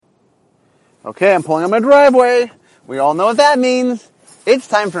Okay, I'm pulling on my driveway. We all know what that means. It's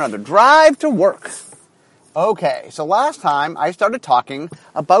time for another drive to work. Okay, so last time I started talking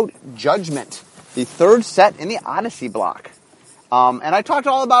about Judgment, the third set in the Odyssey block. And I talked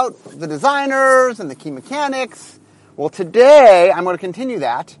all about the designers and the key mechanics. Well, today I'm going to continue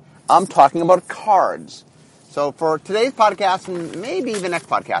that. I'm talking about cards. So for today's podcast, and maybe the next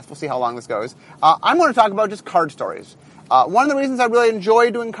podcast, we'll see how long this goes, I'm going to talk about just card stories. One of the reasons I really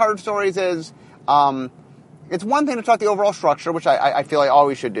enjoy doing card stories is it's one thing to talk the overall structure, which I feel I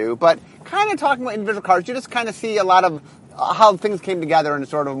always should do, but kind of talking about individual cards, you just kind of see a lot of how things came together in a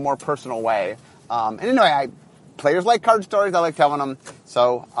sort of more personal way. And anyway, players like card stories, I like telling them,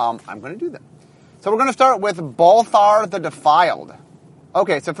 so I'm going to do them. So we're going to start with Balthar the Defiled.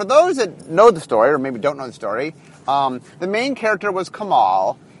 Okay, so for those that know the story, or maybe don't know the story, the main character was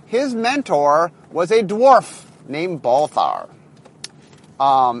Kamal. His mentor was a dwarf named Balthar.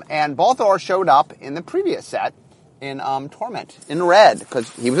 And Balthar showed up in the previous set in Torment, in red, because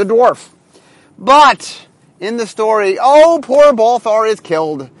he was a dwarf. But in the story, poor Balthar is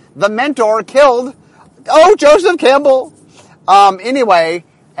killed. The mentor killed, Joseph Campbell. Anyway,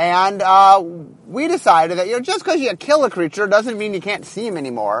 and we decided that, just because you kill a creature doesn't mean you can't see him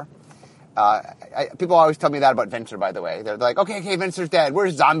anymore. People always tell me that about Venser, by the way. They're like, okay, Venser's dead.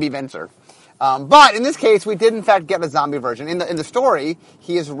 Where's zombie Venser? But in this case, we did in fact get a zombie version. In the story,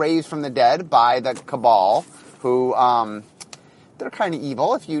 he is raised from the dead by the Cabal, who they're kind of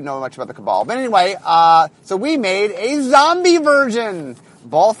evil if you know much about the Cabal. But anyway, so we made a zombie version,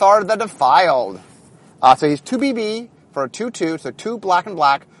 Balthar the Defiled. So he's 2 BB for a 2/2, so 2 black and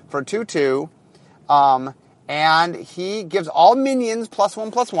black for a 2/2. And he gives all minions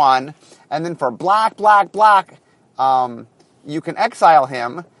 +1/+1. And then for black, you can exile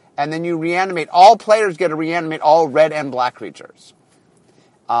him. And then you reanimate. All players get to reanimate all red and black creatures.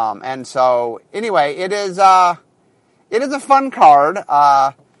 And so, anyway, it is a fun card.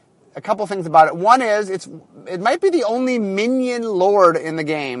 A couple things about it. One is it might be the only minion lord in the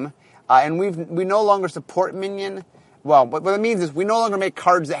game, and we no longer support minion. Well, what it means is we no longer make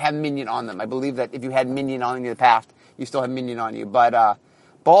cards that have minion on them. I believe that if you had minion on you in the past, you still have minion on you. But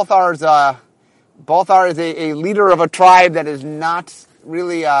Balthar is a leader of a tribe that is not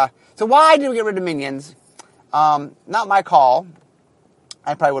really. So why did we get rid of minions? Not my call.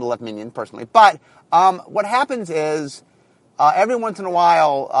 I probably would have left minion personally. But what happens is every once in a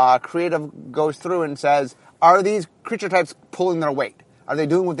while, creative goes through and says, are these creature types pulling their weight? Are they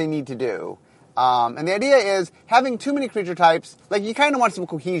doing what they need to do? And the idea is having too many creature types, like you kind of want some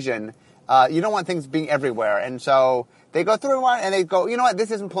cohesion. You don't want things being everywhere. And so they go through and they go, you know what, this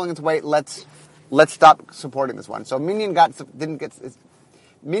isn't pulling its weight. Let's stop supporting this one. So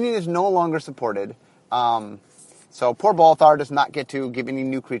Minion is no longer supported. So poor Balthar does not get to give any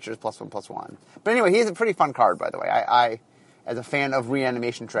new creatures +1/+1. But anyway, he's a pretty fun card, by the way. I as a fan of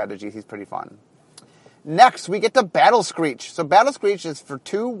reanimation strategies, he's pretty fun. Next, we get to Battle Screech. So Battle Screech is for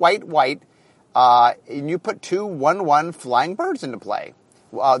 2 white, and you put 2 1/1 flying birds into play.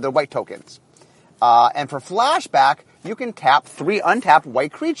 They're white tokens. And for flashback, you can tap 3 untapped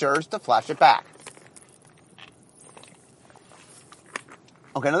white creatures to flash it back.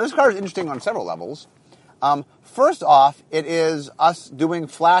 Okay, now this card is interesting on several levels. First off, it is us doing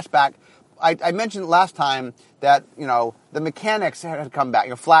flashback. I mentioned last time that, the mechanics had come back.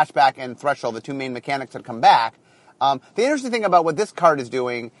 Flashback and Threshold, the 2 main mechanics had come back. The interesting thing about what this card is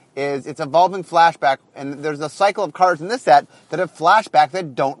doing is it's evolving flashback, and there's a cycle of cards in this set that have flashback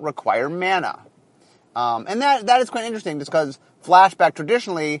that don't require mana. And that is quite interesting, just because flashback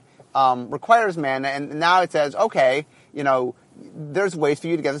traditionally requires mana, and now it says, okay, there's ways for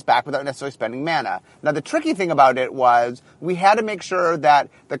you to get this back without necessarily spending mana. Now, the tricky thing about it was we had to make sure that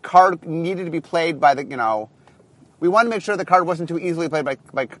the card needed to be played by we wanted to make sure the card wasn't too easily played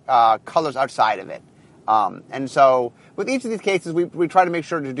by colors outside of it. And so with each of these cases, we try to make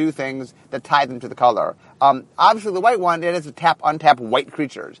sure to do things that tie them to the color. Obviously, the white one, it is to untap white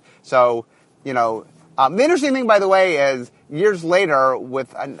creatures. So, the interesting thing, by the way, is years later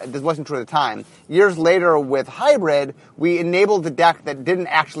and this wasn't true at the time, years later with Hybrid, we enabled the deck that didn't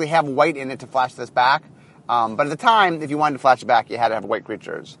actually have white in it to flash this back. But at the time, if you wanted to flash it back, you had to have white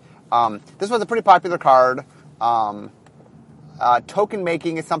creatures. This was a pretty popular card. Token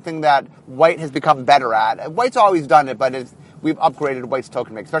making is something that white has become better at. White's always done it, but we've upgraded white's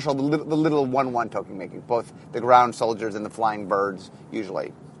token making, especially the little 1/1 token making, both the ground soldiers and the flying birds,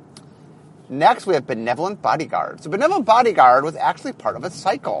 usually. Next, we have Benevolent Bodyguard. So Benevolent Bodyguard was actually part of a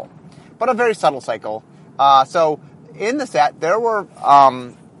cycle, but a very subtle cycle. So in the set, there were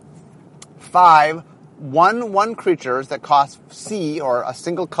 5 1/1 creatures that cost C, or a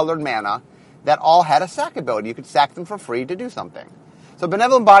single colored mana, that all had a sack ability. You could sack them for free to do something. So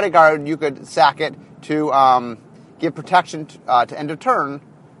Benevolent Bodyguard, you could sack it to give protection to end of turn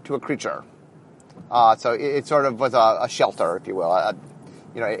to a creature. So it sort of was a shelter, if you will.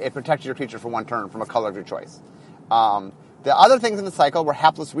 It protected your creature for one turn from a color of your choice. The other things in the cycle were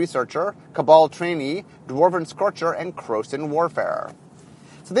Hapless Researcher, Cabal Trainee, Dwarven Scorcher, and Krosan Warfarer.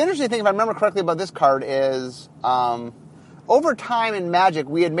 So the interesting thing, if I remember correctly about this card, is over time in Magic,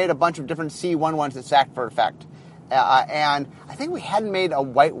 we had made a bunch of different C1-1s that sacked for effect. And I think we hadn't made a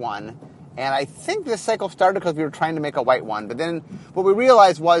white one. And I think this cycle started because we were trying to make a white one. But then what we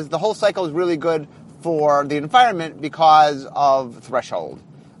realized was the whole cycle is really good for the environment because of Threshold.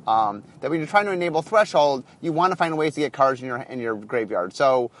 That when you're trying to enable Threshold, you want to find ways to get cards in your graveyard.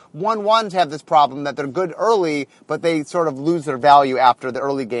 So 1/1s have this problem that they're good early, but they sort of lose their value after the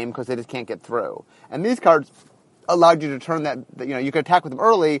early game because they just can't get through. And these cards allowed you to turn that, you could attack with them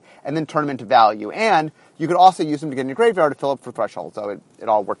early and then turn them into value. And you could also use them to get in your graveyard to fill up for Threshold. So it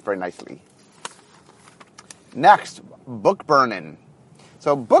all worked very nicely. Next, Book Burning.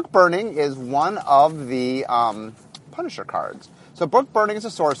 So Book Burning is one of the Punisher cards. So Book Burning is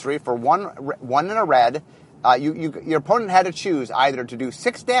a sorcery for one and a red. Your opponent had to choose either to do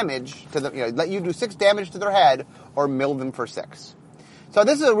 6 damage to them, let you do 6 damage to their head, or mill them for 6. So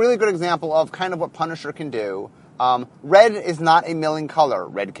this is a really good example of kind of what Punisher can do. Red is not a milling color.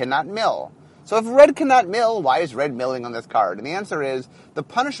 Red cannot mill. So if red cannot mill, why is red milling on this card? And the answer is the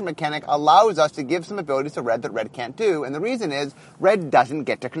Punisher mechanic allows us to give some abilities to red that red can't do. And the reason is red doesn't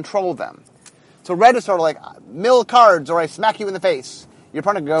get to control them. So red is sort of like, mill cards or I smack you in the face. Your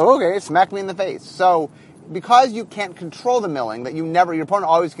opponent can go, okay, smack me in the face. So because you can't control the milling, that your opponent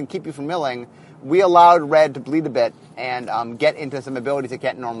always can keep you from milling, we allowed red to bleed a bit and get into some abilities it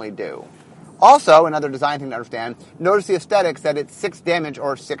can't normally do. Also, another design thing to understand, notice the aesthetics that it's 6 damage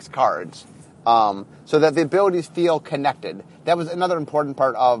or 6 cards. So that the abilities feel connected. That was another important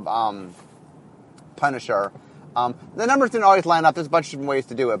part of Punisher. The numbers didn't always line up. There's a bunch of different ways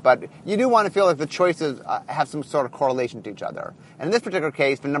to do it, but you do want to feel like the choices have some sort of correlation to each other. And in this particular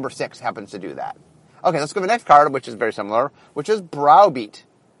case, the number 6 happens to do that. Okay, let's go to the next card, which is very similar, which is Browbeat.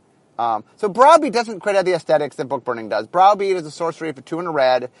 So Browbeat doesn't quite have the aesthetics that Book Burning does. Browbeat is a sorcery for 2 and a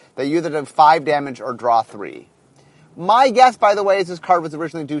red that you either do 5 damage or draw 3. My guess, by the way, is this card was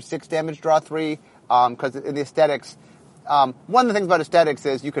originally do 6 damage, draw 3, because in the aesthetics, one of the things about aesthetics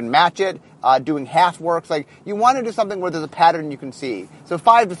is you can match it, doing half works. Like, you want to do something where there's a pattern you can see. So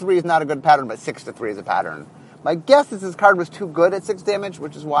 5 to 3 is not a good pattern, but 6 to 3 is a pattern. My guess is this card was too good at 6 damage,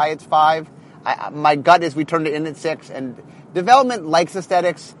 which is why it's 5. My gut is we turned it in at 6, and development likes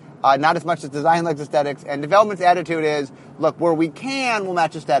aesthetics, not as much as design likes aesthetics, and development's attitude is, look, where we can, we'll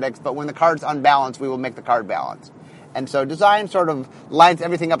match aesthetics, but when the card's unbalanced, we will make the card balanced. And so design sort of lines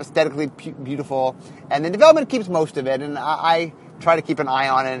everything up aesthetically beautiful, and then development keeps most of it, and I try to keep an eye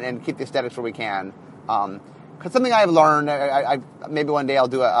on it and keep the aesthetics where we can. Because something I've learned, maybe one day I'll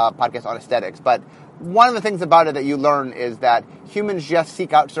do a podcast on aesthetics, but one of the things about it that you learn is that humans just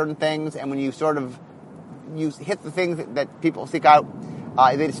seek out certain things, and when you hit the things that people seek out,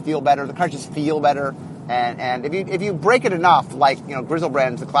 they just feel better. The cards just feel better. And if you break it enough, like,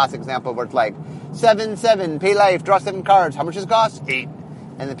 Griselbrand's the classic example where it's like, 7/7, pay life, draw 7 cards, how much does it cost? 8.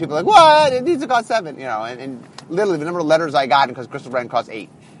 And then people are like, what? It needs to cost 7, and literally the number of letters I got because Griselbrand costs 8.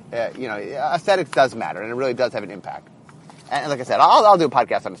 Aesthetics does matter, and it really does have an impact. And like I said, I'll do a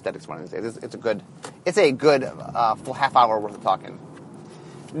podcast on aesthetics one of these days. It's a good full half hour worth of talking.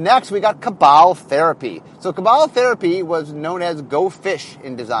 Next, we got Cabal Therapy. So Cabal Therapy was known as Go Fish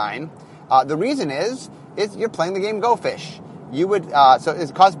in design. The reason is you're playing the game Go Fish. You would, so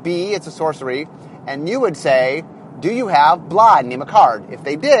it costs B, it's a sorcery, and you would say, do you have blah, and name a card. If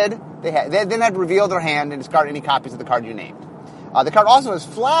they did, they then had to reveal their hand and discard any copies of the card you named. The card also has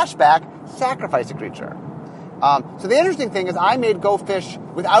flashback, sacrifice a creature. So the interesting thing is I made Go Fish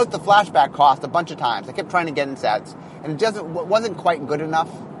without the flashback cost a bunch of times. I kept trying to get in sets, and it wasn't quite good enough.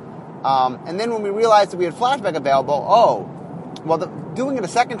 And then when we realized that we had flashback available, doing it a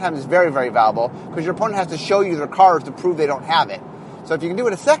second time is very, very valuable because your opponent has to show you their cards to prove they don't have it. So if you can do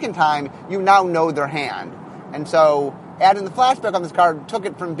it a second time, you now know their hand. And so adding the flashback on this card took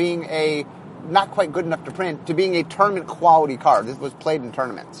it from being a not quite good enough to print to being a tournament quality card. This was played in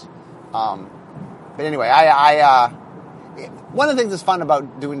tournaments. But anyway, one of the things that's fun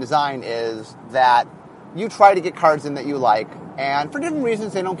about doing design is that you try to get cards in that you like, and for different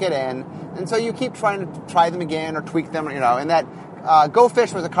reasons they don't get in, and so you keep trying to try them again or tweak them, and that Go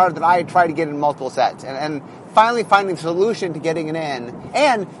Fish was a card that I tried to get in multiple sets, and finally finding a solution to getting it in,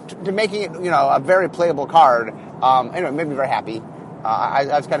 and to making it, a very playable card, anyway, it made me very happy. I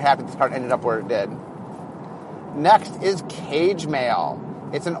was kind of happy this card ended up where it did. Next is Cage Mail.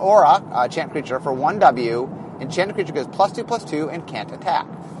 It's an aura, enchant creature, for 1W. Enchanted creature goes +2/+2 and can't attack.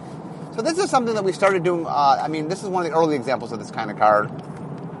 So this is something that we started doing. This is one of the early examples of this kind of card.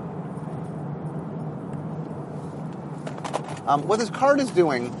 What this card is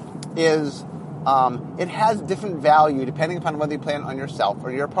doing is it has different value depending upon whether you play it on yourself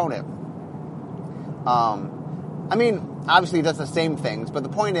or your opponent. Obviously it does the same things, but the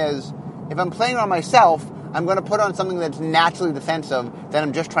point is, if I'm playing on myself, I'm going to put on something that's naturally defensive, then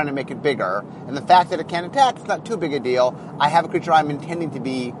I'm just trying to make it bigger. And the fact that it can't attack, it's not too big a deal. I have a creature I'm intending to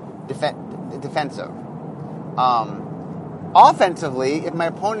be defensive. Offensively, if my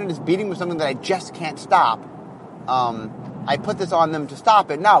opponent is beating with something that I just can't stop, I put this on them to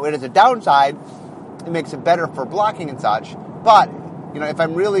stop it. Now, it is a downside. It makes it better for blocking and such. But, if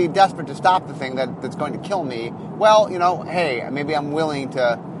I'm really desperate to stop the thing that's going to kill me, well, hey, maybe I'm willing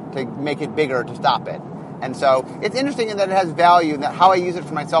to make it bigger to stop it. And so it's interesting in that it has value, and that how I use it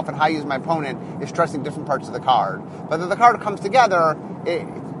for myself and how I use my opponent is stressing different parts of the card. But when the card comes together,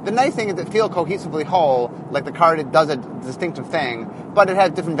 the nice thing is it feels cohesively whole, like the card it does a distinctive thing, but it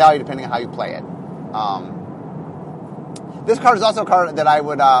has different value depending on how you play it. This card is also a card that I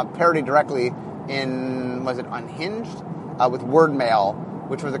would parody directly in, was it Unhinged? With Word Mail,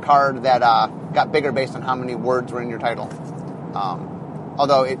 which was a card that got bigger based on how many words were in your title.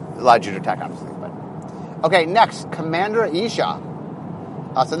 Although it allowed you to attack, obviously. Okay, next, Commander Isha.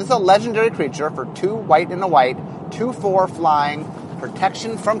 So this is a legendary creature for 2 white and a white, 2/4 flying,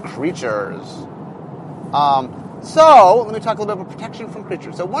 protection from creatures. So let me talk a little bit about protection from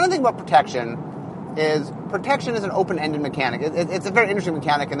creatures. So one of the things about protection is an open-ended mechanic. It's a very interesting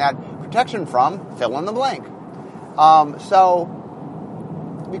mechanic in that protection from fill in the blank. So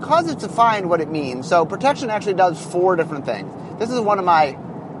because it's defined what it means, so protection actually does 4 different things. This is one of my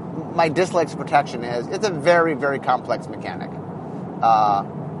dislikes of protection is it's a very, very complex mechanic.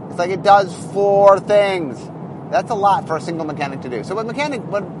 It's like it does 4 things. That's a lot for a single mechanic to do. So what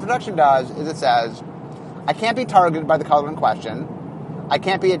protection does is it says, I can't be targeted by the color in question. I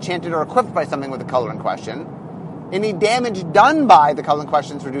can't be enchanted or equipped by something with the color in question. Any damage done by the color in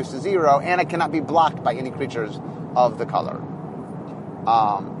question is reduced to 0, and I cannot be blocked by any creatures of the color.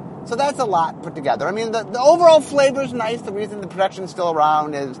 So that's a lot put together. The overall flavor is nice. The reason the protection is still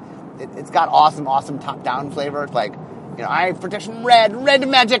around is it's got awesome top-down flavor. It's like, I have protection red. Red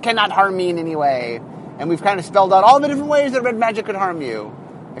magic cannot harm me in any way. And we've kind of spelled out all the different ways that red magic could harm you,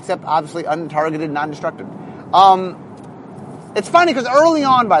 except obviously untargeted, non-destructive. It's funny because early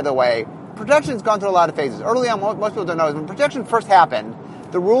on, by the way, protection's gone through a lot of phases. Early on, most people don't know, is when protection first happened,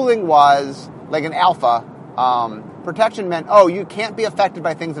 the ruling was, like in alpha, protection meant, you can't be affected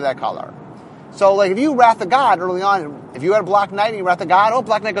by things of that color. So, like, if you Wrath of God early on, if you had a Black Knight and you Wrath of God,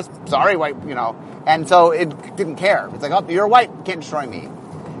 Black Knight goes, sorry, white, And so it didn't care. It's like, you're white, you can't destroy me.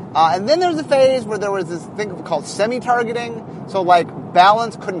 And then there was a phase where there was this thing called semi-targeting. So, like,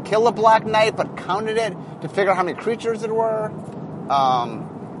 Balance couldn't kill a Black Knight, but counted it to figure out how many creatures there were.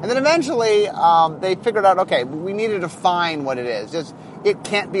 And then eventually, they figured out, okay, we need to define what it is. Just, it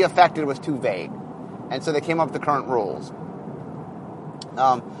can't be affected was too vague. And so they came up with the current rules.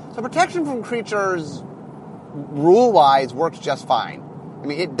 So protection from creatures, rule-wise, works just fine.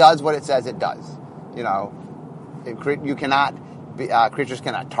 It does what it says it does. You cannot, creatures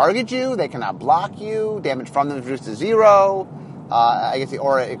cannot target you, they cannot block you, damage from them is reduced to 0. I guess the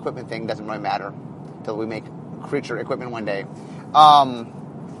aura equipment thing doesn't really matter until we make creature equipment one day.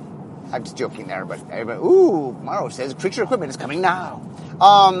 I'm just joking there, but everybody, Maro says creature equipment is coming now.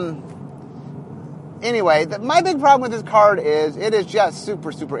 Anyway, my big problem with this card is it is just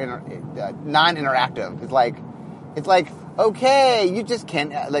super non-interactive. It's like okay, you just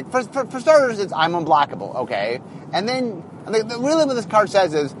can't. Like for starters, it's I'm unblockable. Okay, and then really what this card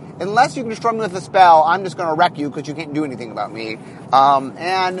says is unless you can destroy me with a spell, I'm just going to wreck you because you can't do anything about me.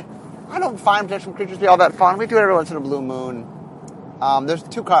 And I don't find protection from creatures to be all that fun. We do it every once in a blue moon. There's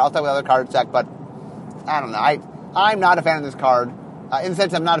 2 cards. I'll talk about the other card deck, but I don't know. I'm not a fan of this card. In the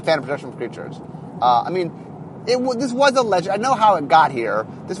sense, I'm not a fan of protection from creatures. This was a legend. I know how it got here.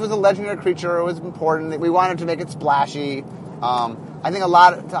 This was a legendary creature. It was important. We wanted to make it splashy. I think a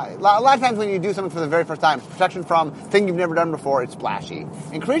lot of times when you do something for the very first time, protection from thing you've never done before, it's splashy.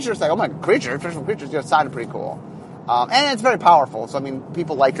 And creatures, like, oh my, protection from creatures just sounded pretty cool. And it's very powerful. So,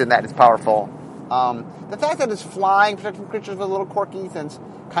 people liked it that it's powerful. The fact that it's flying protection from creatures was a little quirky since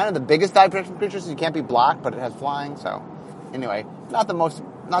kind of the biggest value protection from creatures is you can't be blocked, but it has flying. So, anyway,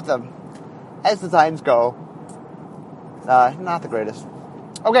 as designs go, not the greatest.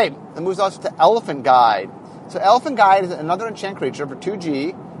 Okay, that moves us to Elephant Guide. So Elephant Guide is another enchant creature for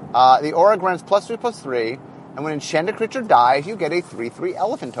 2G. The aura grants +3/+3, and when an enchanted creature dies, you get a 3/3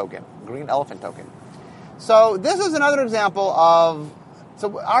 elephant token, green elephant token. So this is another example of...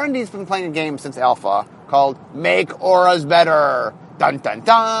 So R&D's been playing a game since Alpha called Make Auras Better. Dun, dun,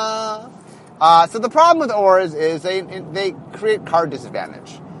 dun. So the problem with auras is they create card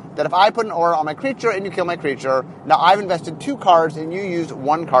disadvantage. That if I put an aura on my creature and you kill my creature, now I've invested 2 cards and you used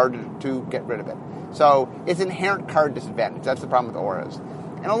 1 card to get rid of it. So it's inherent card disadvantage. That's the problem with auras.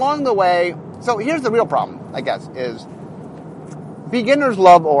 And along the way, so here's the real problem, I guess, is beginners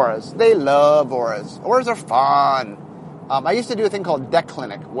love auras. They love auras. Auras are fun. I used to do a thing called Deck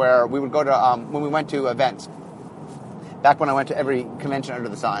Clinic, where we would go to, when we went to events, back when I went to every convention under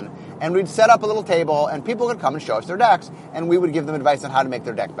the sun, and we'd set up a little table, and people could come and show us their decks, and we would give them advice on how to make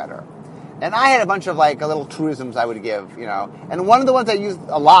their deck better. And I had a bunch of, little truisms I would give, and one of the ones I used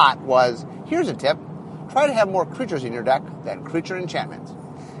a lot was, here's a tip, try to have more creatures in your deck than creature enchantments.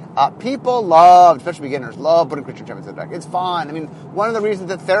 People love, especially beginners, love putting creature enchantments in the deck. It's fun. I mean, one of the reasons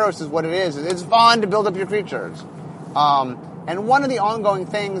that Theros is what it is it's fun to build up your creatures. And one of the ongoing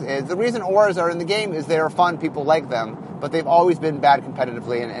things is, the reason auras are in the game is they're fun, people like them, but they've always been bad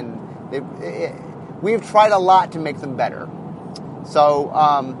competitively, and we've tried a lot to make them better. So,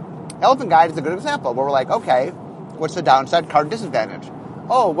 Elephant Guide is a good example, where we're like, okay, what's the downside card disadvantage?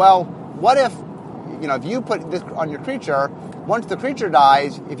 Oh, well, what if, if you put this on your creature, once the creature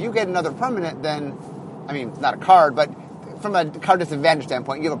dies, if you get another permanent, then, it's not a card, but from a card disadvantage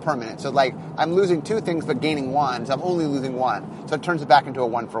standpoint, you have a permanent. So, I'm losing 2 things but gaining 1, so I'm only losing 1. So it turns it back into a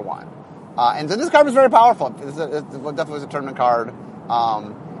 1-for-1. And so this card was very powerful. It definitely was a tournament card.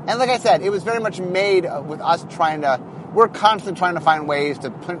 And like I said, it was very much made with us we're constantly trying to find ways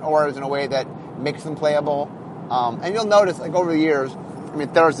to print auras in a way that makes them playable. And you'll notice, over the years,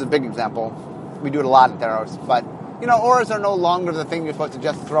 Theros is a big example. We do it a lot in Theros, but, auras are no longer the thing you're supposed to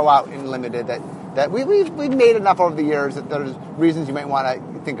just throw out in limited, that we've made enough over the years that there's reasons you might want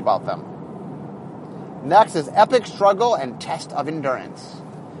to think about them. Next is Epic Struggle and Test of Endurance.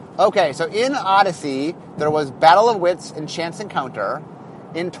 Okay, so in Odyssey, there was Battle of Wits and Chance Encounter.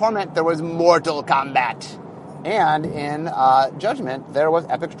 In Torment, there was Mortal Kombat. And in Judgment, there was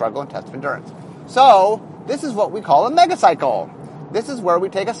Epic Struggle and Test of Endurance. So, this is what we call a mega cycle. This is where we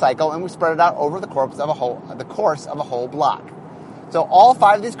take a cycle and we spread it out over the course of a whole block. So all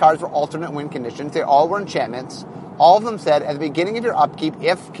 5 of these cards were alternate win conditions. They all were enchantments. All of them said, at the beginning of your upkeep,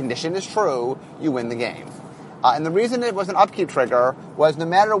 if condition is true, you win the game. And the reason it was an upkeep trigger was no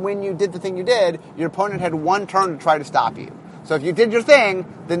matter when you did the thing you did, your opponent had 1 turn to try to stop you. So if you did your thing,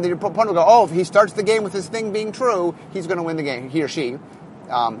 then your opponent will go, oh, if he starts the game with his thing being true, he's going to win the game. He or she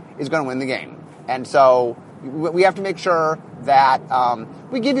is going to win the game. And so we have to make sure that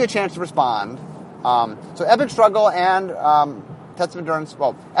we give you a chance to respond. So Epic Struggle and Test of Endurance,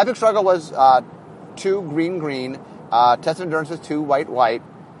 Epic Struggle was 2 green, Test of Endurance was 2 white.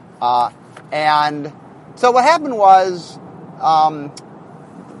 And so what happened was,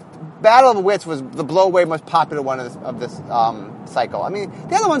 Battle of Wits was the blow-away most popular one of this cycle.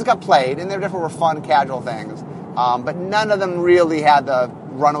 The other ones got played, and they were fun, casual things. But none of them really had the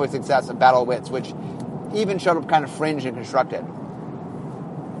runaway success of Battle of Wits, which even showed up kind of fringe and constructed.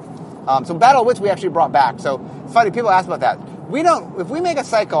 So Battle of Wits we actually brought back. So it's funny, people ask about that. If we make a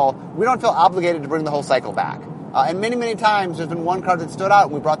cycle, we don't feel obligated to bring the whole cycle back. And many, many times there's been one card that stood out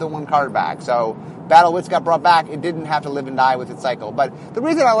and we brought the 1 card back. So Battle of Wits got brought back. It didn't have to live and die with its cycle. But the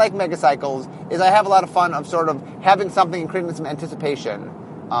reason I like mega cycles is I have a lot of fun of sort of having something and creating some anticipation.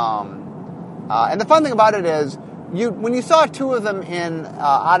 And the fun thing about it is, when you saw 2 of them in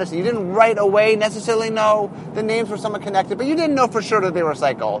Odyssey, you didn't right away necessarily know the names were somewhat connected, but you didn't know for sure that they were a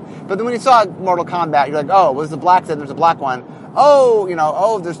cycle. But then when you saw Mortal Kombat, you're like, oh, there's a black set, there's a black one.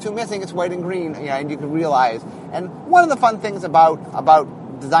 Oh, there's 2 missing, it's white and green, and you can realize. And one of the fun things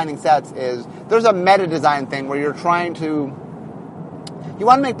about designing sets is there's a meta design thing where you're trying to, you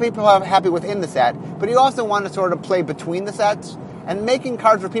want to make people happy within the set, but you also want to sort of play between the sets, and making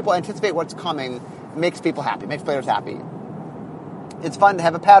cards where people anticipate what's coming makes people happy, makes players happy. It's fun to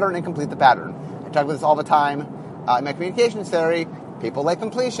have a pattern and complete the pattern. I talk about this all the time in my communications theory. People like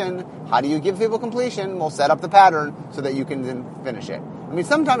completion. How do you give people completion? We'll set up the pattern so that you can then finish it.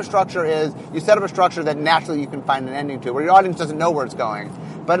 Sometimes structure is you set up a structure that naturally you can find an ending to, where your audience doesn't know where it's going.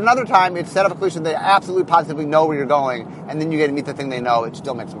 But another time, it's set up a completion they absolutely positively know where you're going, and then you get to meet the thing they know. It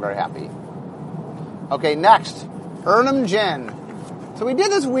still makes them very happy. Okay, next, Urnum Jinn. So we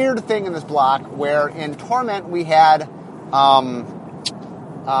did this weird thing in this block where in Torment we had Sengir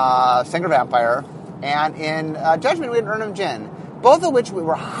Vampire, and in Judgment we had Urnum Jinn, both of which we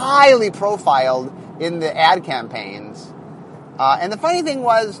were highly profiled in the ad campaigns. And the funny thing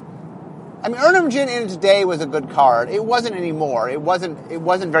was, I mean, Urnum Jin in its day was a good card. It wasn't anymore. It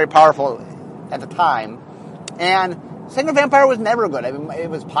wasn't very powerful at the time. And Sacred Vampire was never good. I mean, it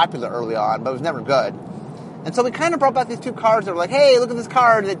was popular early on, but it was never good. And so we kind of brought back these two cards that were like, hey, look at this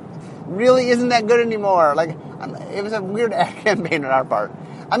card that really isn't that good anymore. Like, it was a weird ad campaign on our part.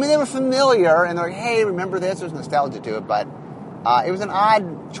 I mean, they were familiar, and they're like, hey, remember this? There's nostalgia to it, but it was an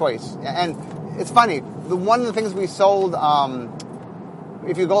odd choice. And it's funny. One of the things we sold,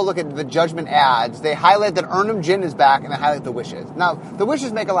 if you go look at the Judgment ads, they highlight that Urnum Jin is back, and they highlight the wishes. Now, the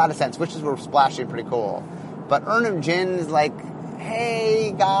wishes make a lot of sense. Wishes were splashy, pretty cool. But Urnum Jin is like,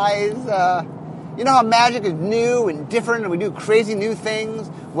 hey, guys, you know how Magic is new and different, and we do crazy new things?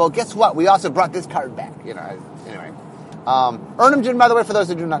 Well, guess what? We also brought this card back. You know, anyway. Urnum Jin, by the way, for those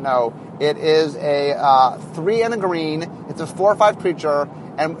who do not know, it is a 3 and a green. It's a 4/5 creature,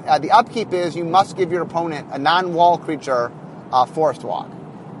 and the upkeep is you must give your opponent a non-wall creature Forest Walk.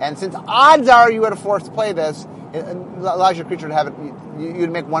 And since odds are you would have forced to play this, it allows your creature to have it. You'd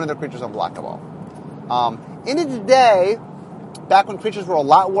make one of their creatures unblockable. In its day, back when creatures were a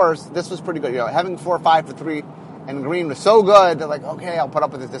lot worse, this was pretty good. You know, having 4/5 for 3 and green was so good that, like, okay, I'll put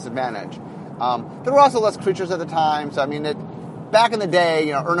up with this disadvantage. There were also less creatures at the time, so I mean, back in the day,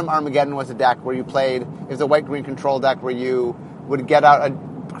 you know, Urnum Armageddon was a deck where you played. It was a white-green control deck where you would get out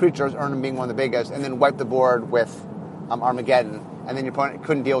creatures, Urnum being one of the biggest, and then wipe the board with Armageddon, and then your opponent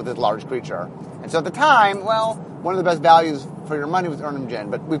couldn't deal with this large creature. And so at the time, well, one of the best values for your money was Urnum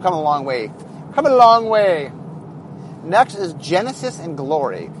Jin, but we've come a long way. Come a long way. Next is Genesis and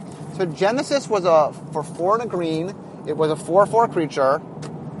Glory. So Genesis was for 4 and a green. It was a 4/4 creature.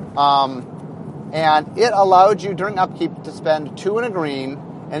 And it allowed you, during upkeep, to spend 2 and a green,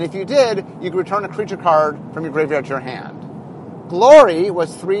 and if you did, you could return a creature card from your graveyard to your hand. Glory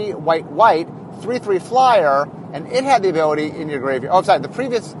was 3 white, 3/3 flyer, and it had the ability in your graveyard. Oh, sorry, the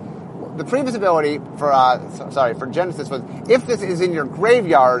previous ability for Genesis was, if this is in your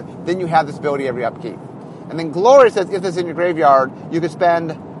graveyard, then you have this ability every upkeep. And then Glory says, if this is in your graveyard, you could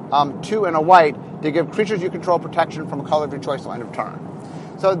spend 2 and a white to give creatures you control protection from a color of your choice till end of turn.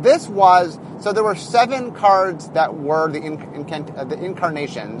 So there were 7 cards that were the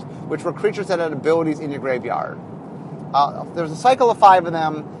incarnations, which were creatures that had abilities in your graveyard. There was a cycle of 5 of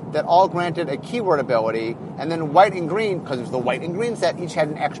them that all granted a keyword ability, and then white and green, because it was the white and green set, each had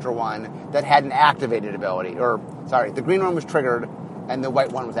an extra one that had an activated ability. The green one was triggered, and the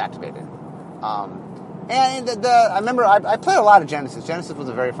white one was activated. And I remember I played a lot of Genesis. Genesis was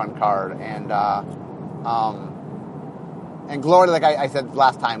a very fun card, and Glory, like I said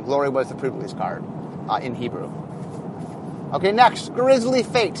last time, Glory was the pre-release card in Hebrew. Okay, next, Grisly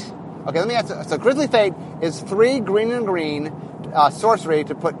Fate. Okay, let me answer. So Grisly Fate is 3 green and green sorcery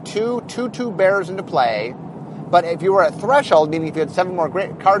to put 2 2/2 bears into play. But if you were at threshold, meaning if you had 7 more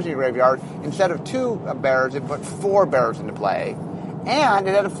cards in your graveyard, instead of 2 bears, it put 4 bears into play. And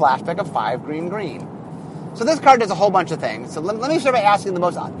it had a flashback of 5 green. So this card does a whole bunch of things. So let me start by asking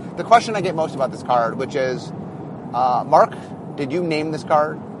the question I get most about this card, which is, Mark, did you name this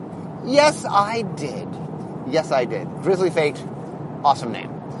card? Yes, I did. Grisly Fate, awesome name.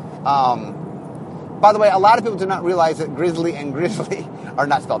 By the way, a lot of people do not realize that Grizzly and Grizzly are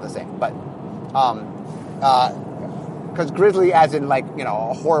not spelled the same, but because Grizzly, as in, like, you know,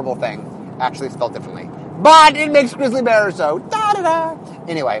 a horrible thing, actually spelled differently. But it makes Grizzly Bear, so da-da-da.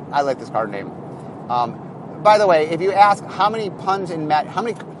 Anyway, I like this card name. By the way, if you ask how many puns and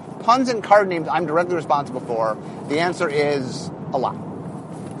card names I'm directly responsible for, the answer is a lot.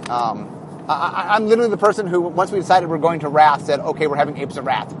 I'm literally the person who, once we decided we're going to Wrath, said, okay, we're having Apes of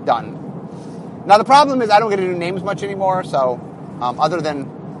Wrath, done. Now the problem is I don't get to do names much anymore, so other than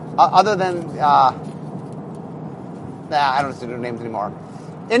I don't do names anymore.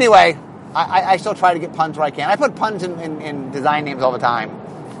 Anyway, I still try to get puns where I can. I put puns in design names all the time,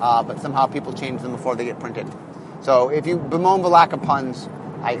 but somehow people change them before they get printed. So if you bemoan the lack of puns,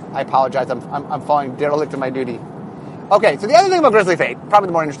 I apologize. I'm falling derelict in my duty. Okay, so the other thing about Grisly Fate, probably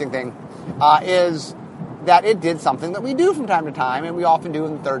the more interesting thing, is that it did something that we do from time to time, and we often do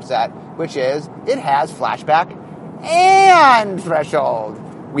in the third set, which is it has Flashback and Threshold.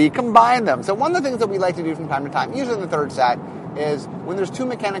 We combine them. So one of the things that we like to do from time to time, usually in the third set, is when there's 2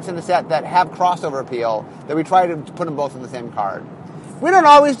 mechanics in the set that have crossover appeal, that we try to put them both in the same card. We don't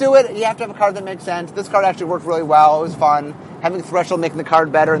always do it. You have to have a card that makes sense. This card actually worked really well. It was fun. Having Threshold making the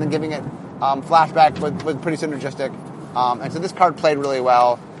card better and then giving it Flashback was pretty synergistic. And so this card played really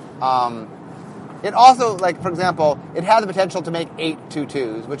well. It also, like, for example, it had the potential to make 8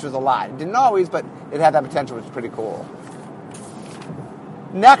 2/2s, which was a lot. It didn't always, but it had that potential, which was pretty cool.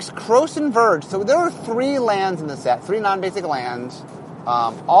 Next, Krosan Verge. So there were 3 lands in the set, 3 non-basic lands,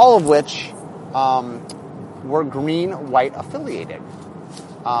 all of which were green-white affiliated.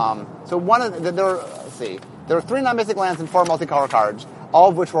 So one of there were 3 non-basic lands and 4 multicolor cards, all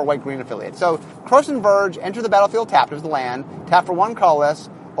of which were white-green affiliated. So Krosan Verge, enter the battlefield tapped as the land, tap for 1 colorless,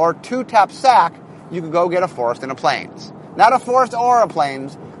 or 2 tap sack, you could go get a forest and a plains. Not a forest or a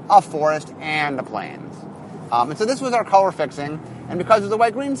plains, a forest and a plains. And so this was our color fixing, and because it was a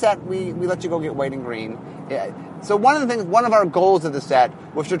white-green set, we let you go get white and green. So one of our goals of the set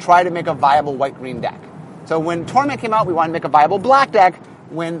was to try to make a viable white-green deck. So when Torment came out, we wanted to make a viable black deck.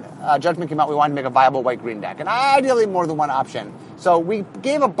 When Judgment came out, we wanted to make a viable white-green deck. And ideally more than one option. So we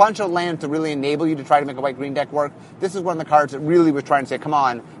gave a bunch of land to really enable you to try to make a white-green deck work. This is one of the cards that really was trying to say, come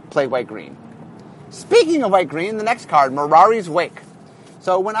on, play white-green. Speaking of white-green, the next card, Mirari's Wake.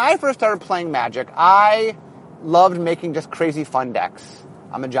 So when I first started playing Magic, I loved making just crazy fun decks.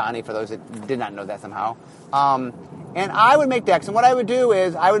 I'm a Johnny, for those that did not know that somehow. And I would make decks, and what I would do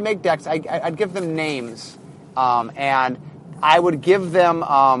is I would make decks, I'd give them names, and I would give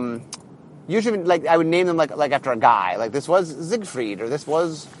them, usually, like, I would name them like after a guy. Like, this was Siegfried, or this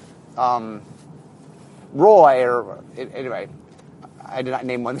was Roy, or anyway. I did not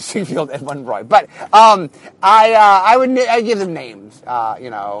name one Siegfried and one Roy, but I give them names,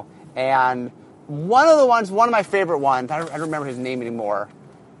 and one of my favorite ones, I don't remember his name anymore.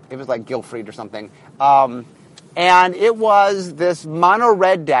 It was like Gilfried or something. And it was this mono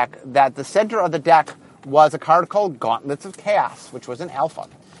red deck that the center of the deck was a card called Gauntlets of Chaos, which was an alpha.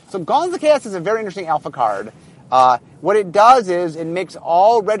 So Gauntlets of Chaos is a very interesting alpha card. What it does is it makes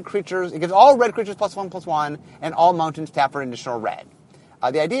all red creatures, it gives all red creatures +1/+1, and all mountains tap for an additional red.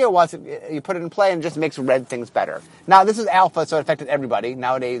 The idea was you put it in play and it just makes red things better. Now, this is alpha, so it affected everybody.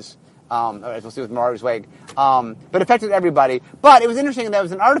 Nowadays, as we'll see with Mirari's Wake, but it affected everybody. But it was interesting that it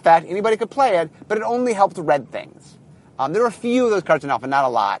was an artifact. Anybody could play it, but it only helped red things. There were a few of those cards in alpha, not a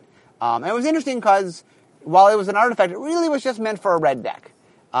lot. And it was interesting because while it was an artifact, it really was just meant for a red deck.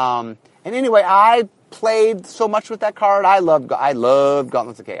 And anyway, I played so much with that card. I loved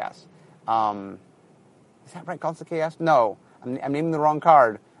Gauntlets of Chaos. Is that right, Gauntlets of Chaos? No. I'm naming the wrong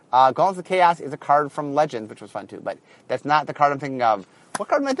card. Gauntlets of Chaos is a card from Legends, which was fun too, but that's not the card I'm thinking of. What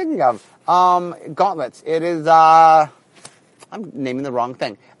card am I thinking of? Gauntlets. It is, I'm naming the wrong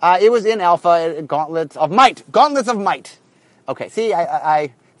thing. It was in Alpha, Gauntlets of Might. Gauntlets of Might. Okay, see,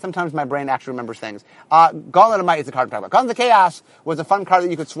 I sometimes my brain actually remembers things. Gauntlet of Might is the card I'm talking about. Gauntlets of Chaos was a fun card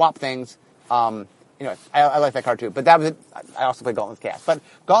that you could swap things. Anyway, I like that card too, but that was it. I also played Gauntlets of Chaos. But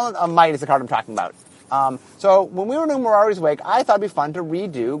Gauntlet of Might is the card I'm talking about. So when we were doing Mirari's Wake, I thought it'd be fun to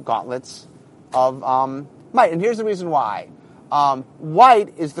redo Gauntlets of Might, and here's the reason why.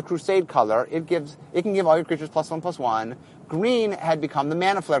 White is the Crusade color. It can give all your creatures +1/+1. Green had become the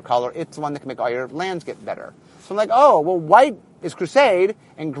Mana Flare color. It's the one that can make all your lands get better. So I'm like, oh, well, white is Crusade,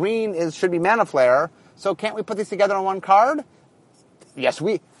 and green should be Mana Flare. So can't we put these together on one card? Yes,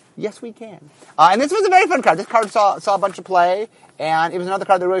 we can. And this was a very fun card. This card saw a bunch of play, and it was another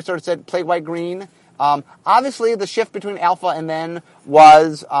card that really sort of said play white-green. Obviously, the shift between Alpha and then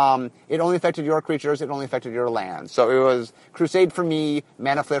was it only affected your creatures, it only affected your lands. So it was Crusade for me,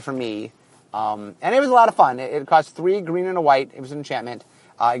 Mana Flare for me, and it was a lot of fun. It cost 3 green and a white. It was an enchantment.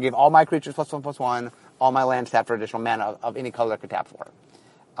 It gave all my creatures +1/+1, all my lands tap for additional mana of any color I could tap for.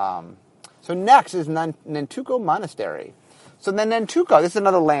 So next is Nantuko Monastery. So then Nantuko, this is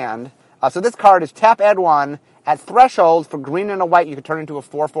another land. So this card is tap, add 1. At threshold, for green and a white, you could turn into a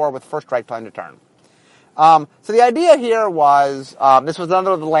 4/4 with first strike till end of turn. So the idea here was, this was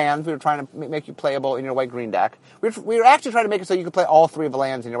another of the lands. We were trying to make you playable in your white-green deck. We were actually trying to make it so you could play all 3 of the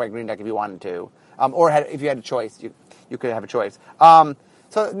lands in your white-green deck if you wanted to. If you had a choice, you could have a choice. So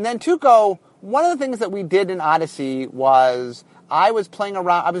Nantuko, one of the things that we did in Odyssey was I was playing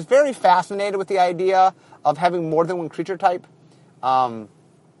around. I was very fascinated with the idea of having more than one creature type.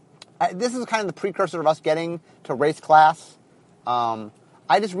 This is kind of the precursor of us getting to race class.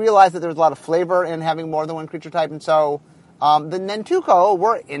 I just realized that there was a lot of flavor in having more than one creature type, and so the Nantuko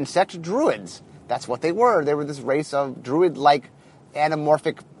were insect druids. That's what they were. They were this race of druid-like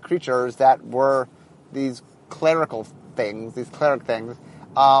anamorphic creatures that were these cleric things.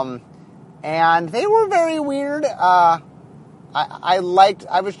 And they were very weird.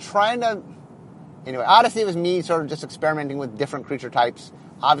 Anyway, Odyssey was me sort of just experimenting with different creature types.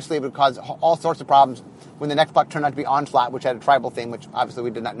 Obviously, it would cause all sorts of problems when the next block turned out to be Onslaught, which had a tribal thing, which obviously we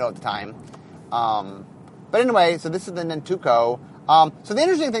did not know at the time. But anyway, so this is the Nantuko. So the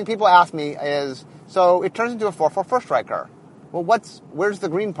interesting thing people ask me is, so it turns into a 4/4 first striker. Well, where's the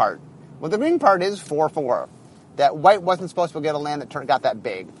green part? Well, the green part is 4/4. that white wasn't supposed to get a land that got that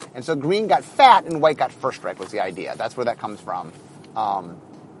big. And so green got fat and white got first strike was the idea. That's where that comes from.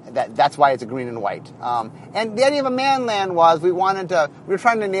 That's why it's a green and white. And the idea of a man land was we were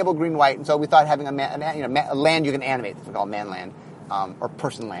trying to enable green white, and so we thought having a land you can animate. That's what we call man land, or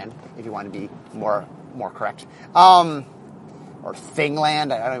person land, if you want to be more correct. Or thing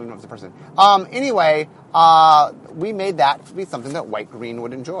land. I don't even know if it's a person. Anyway, we made that to be something that white green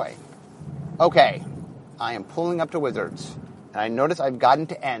would enjoy. Okay, I am pulling up to Wizards, and I notice I've gotten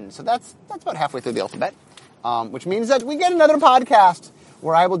to N, so that's about halfway through the alphabet, which means that we get another podcast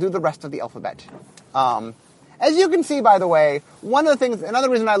where I will do the rest of the alphabet. As you can see, by the way, another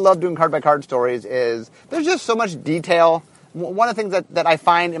reason I love doing card-by-card stories is there's just so much detail. One of the things that I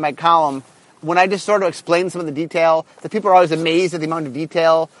find in my column, when I just sort of explain some of the detail, that people are always amazed at the amount of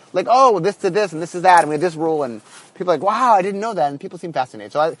detail. Like, oh, this to this, and this is that, and we have this rule, and people are like, wow, I didn't know that, and people seem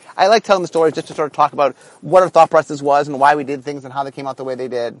fascinated. So I like telling the stories just to sort of talk about what our thought process was and why we did things and how they came out the way they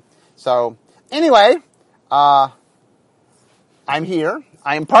did. So, anyway, I'm here.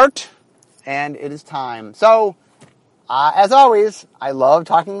 I am parked, and it is time. So, as always, I love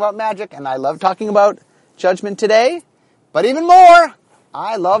talking about magic, and I love talking about Judgment today, but even more,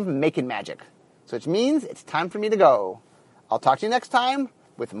 I love making magic. So which means it's time for me to go. I'll talk to you next time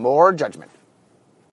with more Judgment.